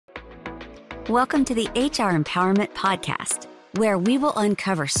Welcome to the HR Empowerment Podcast, where we will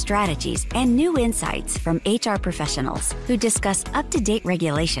uncover strategies and new insights from HR professionals who discuss up-to-date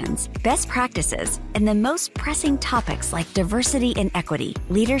regulations, best practices, and the most pressing topics like diversity and equity,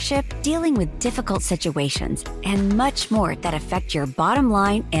 leadership, dealing with difficult situations, and much more that affect your bottom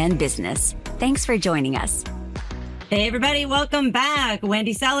line and business. Thanks for joining us. Hey, everybody. Welcome back.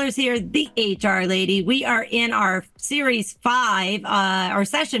 Wendy Sellers here, the HR lady. We are in our series 5, or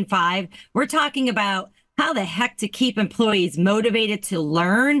session 5. We're talking about how the heck to keep employees motivated to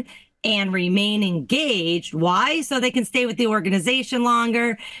learn and remain engaged. Why? So they can stay with the organization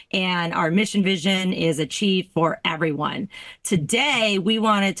longer and our mission vision is achieved for everyone. Today, we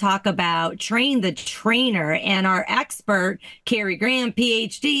want to talk about train the trainer, and our expert, Carrie Graham,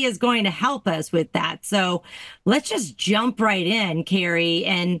 PhD, is going to help us with that. So let's just jump right in, Carrie,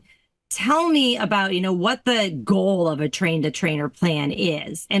 and tell me about, what the goal of a train the trainer plan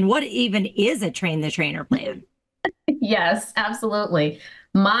is, and what even is a train the trainer plan? Yes, absolutely.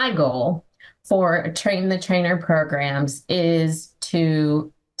 My goal for Train the Trainer programs is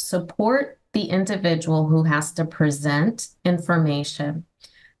to support the individual who has to present information,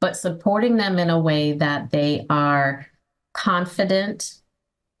 but supporting them in a way that they are confident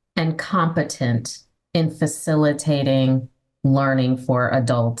and competent in facilitating learning for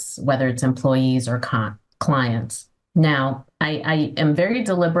adults, whether it's employees or clients. Now, I am very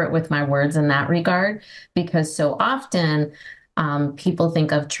deliberate with my words in that regard, because so often people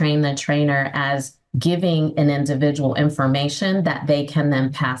think of train the trainer as giving an individual information that they can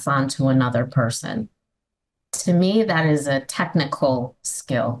then pass on to another person. To me, that is a technical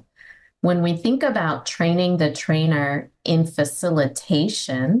skill. When we think about training the trainer in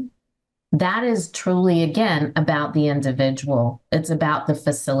facilitation, that is truly, again, about the individual. It's about the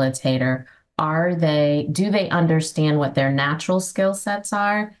facilitator. Do they understand what their natural skill sets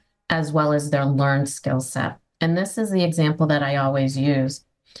are, as well as their learned skill set? And this is the example that I always use.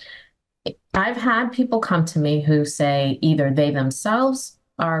 I've had people come to me who say either they themselves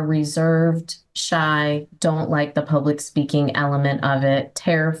are reserved, shy, don't like the public speaking element of it,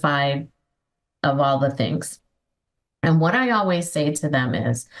 terrified of all the things. And what I always say to them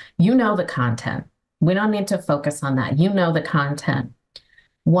is, you know the content. We don't need to focus on that. You know the content.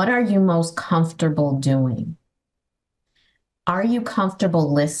 What are you most comfortable doing? Are you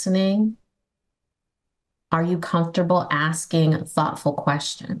comfortable listening? Are you comfortable asking thoughtful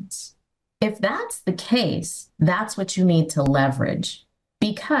questions? If that's the case, that's what you need to leverage.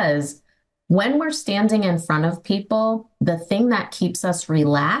 Because when we're standing in front of people, the thing that keeps us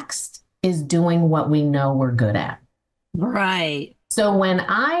relaxed is doing what we know we're good at. Right. So when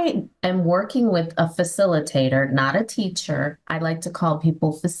I am working with a facilitator, not a teacher, I like to call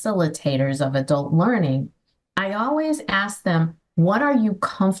people facilitators of adult learning. I always ask them, what are you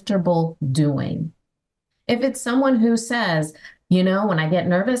comfortable doing? If it's someone who says, when I get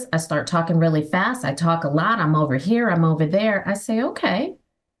nervous, I start talking really fast. I talk a lot. I'm over here. I'm over there. I say, okay,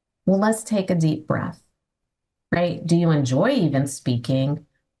 well, let's take a deep breath, right? Do you enjoy even speaking,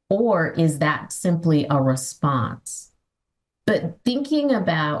 or is that simply a response? But thinking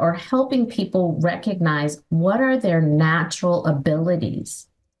about or helping people recognize what are their natural abilities.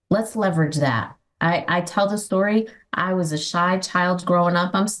 Let's leverage that. I tell the story. I was a shy child growing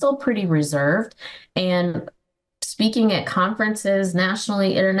up. I'm still pretty reserved. And speaking at conferences,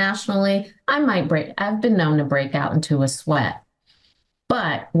 nationally, internationally, I've been known to break out into a sweat.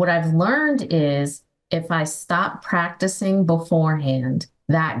 But what I've learned is if I stop practicing beforehand,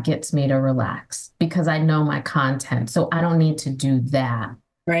 that gets me to relax because I know my content. So I don't need to do that.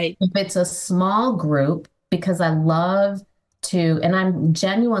 Right. If it's a small group, because I love and I'm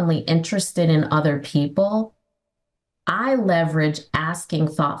genuinely interested in other people, I leverage asking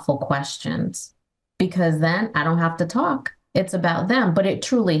thoughtful questions, because then I don't have to talk. It's about them, but it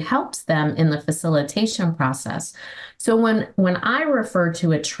truly helps them in the facilitation process. So when I refer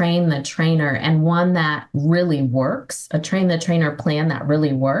to a train the trainer and one that really works, a train the trainer plan that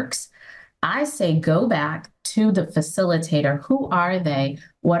really works, I say go back to the facilitator. Who are they?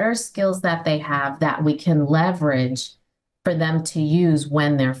 What are skills that they have that we can leverage for them to use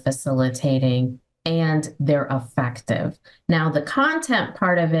when they're facilitating and they're effective? Now, the content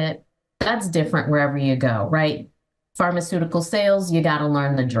part of it, that's different wherever you go, right? Pharmaceutical sales, you got to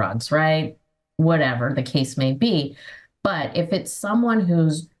learn the drugs, right? Whatever the case may be. But if it's someone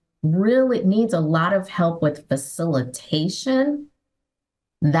who's really needs a lot of help with facilitation,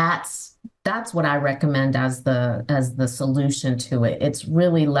 that's what I recommend as the solution to it. It's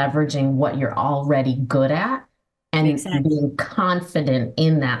really leveraging what you're already good at and being confident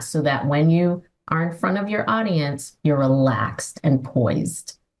in that, so that when you are in front of your audience, you're relaxed and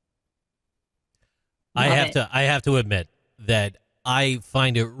poised. I have to admit that I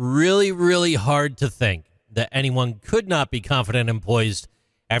find it really, really hard to think that anyone could not be confident and poised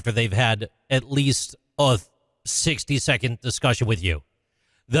after they've had at least a 60-second discussion with you.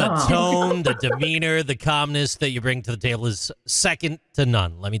 The tone, the demeanor, the calmness that you bring to the table is second to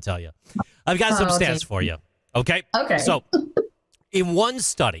none, let me tell you. I've got some stats for you, okay? Okay. So, in one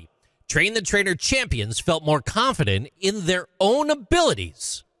study, Train the Trainer champions felt more confident in their own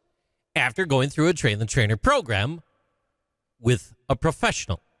abilities after going through a Train the Trainer program with a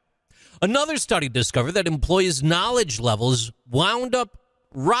professional. Another study discovered that employees' knowledge levels wound up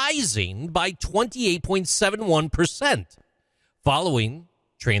rising by 28.71% following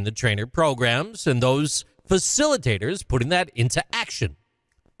Train the Trainer programs and those facilitators putting that into action.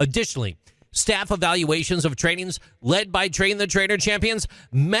 Additionally, staff evaluations of trainings led by Train the Trainer champions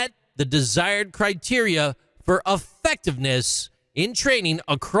met the desired criteria for effectiveness in training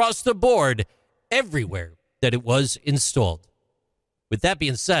across the board everywhere that it was installed. With that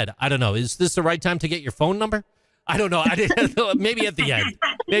being said, I don't know, is this the right time to get your phone number? I don't know. Maybe at the end.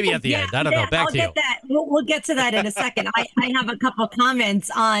 Maybe at the end. I don't know. Back to you. That. We'll get to that in a second. I have a couple comments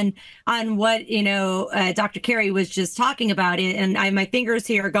on what Dr. Carey was just talking about it, and my fingers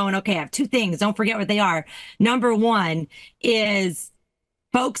here are going. Okay, I have two things. Don't forget what they are. Number one is,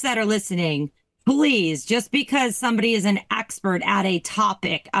 folks that are listening, please, just because somebody is an expert at a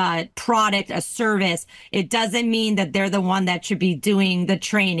topic, a product, a service, it doesn't mean that they're the one that should be doing the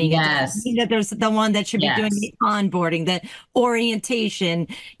training. Yes. It doesn't mean that there's the one that should be doing the onboarding, the orientation,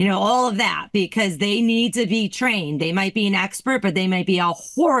 all of that, because they need to be trained. They might be an expert, but they might be a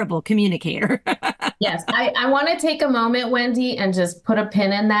horrible communicator. Yes. I want to take a moment, Wendy, and just put a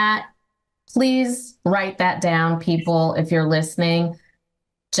pin in that. Please write that down, people, if you're listening.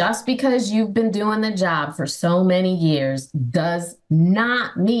 Just because you've been doing the job for so many years does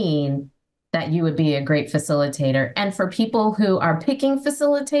not mean that you would be a great facilitator. And for people who are picking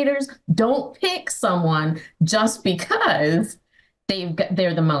facilitators, don't pick someone just because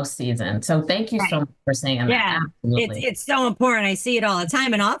they're the most seasoned. So thank you so much for saying that. Absolutely. It's so important. I see it all the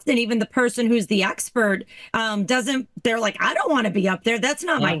time. And often even the person who's the expert they're like, I don't want to be up there. That's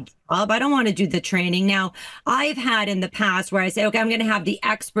not my job. I don't want to do the training. Now, I've had in the past where I say, okay, I'm going to have the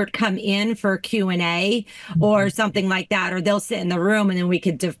expert come in for Q&A or something like that, or they'll sit in the room and then we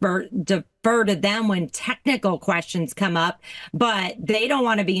could defer to them when technical questions come up, but they don't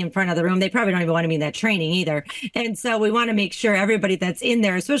want to be in front of the room. They probably don't even want to be in that training either. And so we want to make sure everybody that's in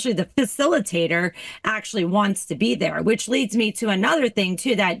there, especially the facilitator, actually wants to be there, which leads me to another thing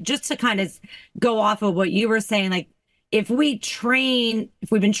too, that just to kind of go off of what you were saying, like, if we've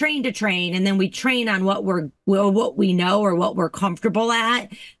been trained to train and then we train on what we know or what we're comfortable at,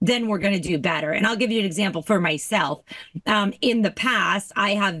 then we're going to do better. And I'll give you an example for myself. In the past,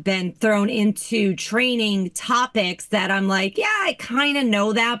 I have been thrown into training topics that I'm like, yeah, I kind of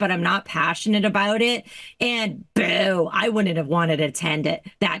know that, but I'm not passionate about it. And boo, I wouldn't have wanted to attend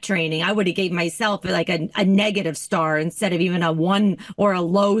that training. I would have gave myself like a negative star instead of even a 1 or a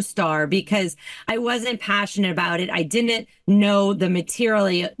low star because I wasn't passionate about it. I didn't know the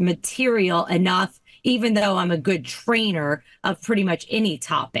material enough, even though I'm a good trainer of pretty much any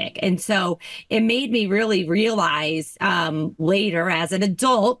topic. And so it made me really realize later as an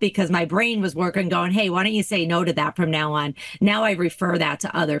adult, because my brain was working going, hey, why don't you say no to that from now on? Now I refer that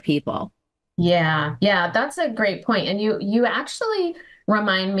to other people. Yeah, that's a great point. And you actually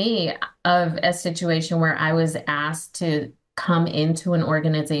remind me of a situation where I was asked to come into an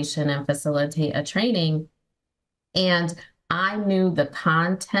organization and facilitate a training. And I knew the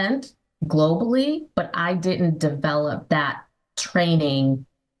content globally, but I didn't develop that training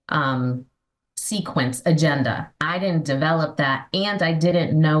sequence agenda. I didn't develop that, and I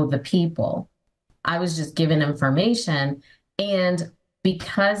didn't know the people. I was just given information. And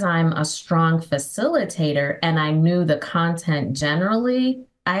because I'm a strong facilitator and I knew the content generally,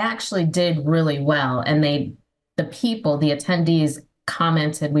 I actually did really well. And the attendees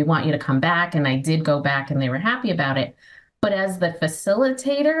commented, we want you to come back. And I did go back and they were happy about it. But as the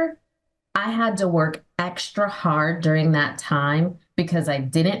facilitator, I had to work extra hard during that time because I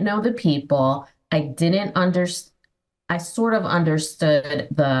didn't know the people. I sort of understood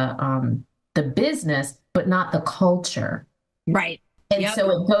the business, but not the culture. Right. And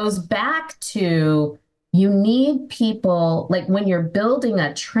so it goes back to, you need people, like when you're building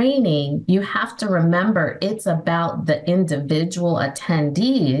a training, you have to remember it's about the individual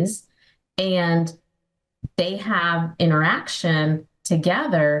attendees and they have interaction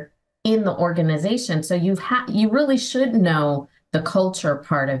together in the organization. So you really should know the culture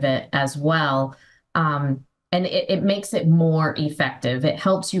part of it as well. and it makes it more effective. It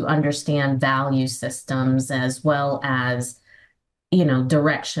helps you understand value systems as well as,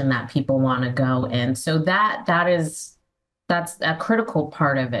 direction that people want to go in. So that's a critical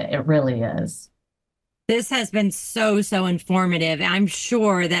part of it. It really is. This has been so informative. I'm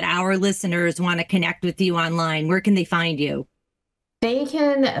sure that our listeners want to connect with you online. Where can they find you? They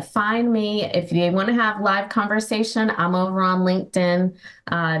can find me if they want to have live conversation. I'm over on LinkedIn,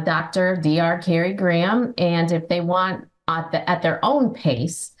 Dr. Dr. Carrie Graham. And if they want at their own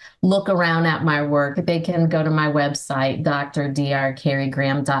pace, look around at my work, they can go to my website,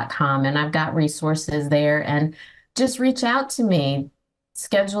 drdrcarriegraham.com. And I've got resources there, and just reach out to me.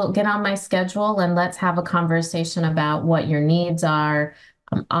 Get on my schedule, and let's have a conversation about what your needs are.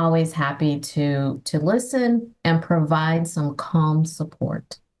 I'm always happy to listen and provide some calm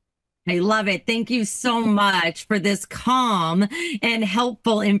support. I love it. Thank you so much for this calm and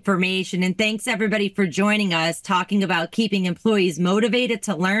helpful information. And thanks everybody for joining us, talking about keeping employees motivated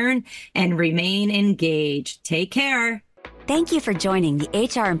to learn and remain engaged. Take care. Thank you for joining the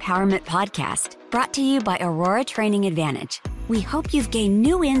HR Empowerment Podcast, brought to you by Aurora Training Advantage. We hope you've gained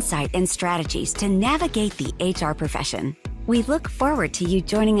new insight and strategies to navigate the HR profession. We look forward to you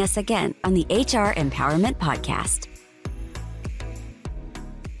joining us again on the HR Empowerment Podcast.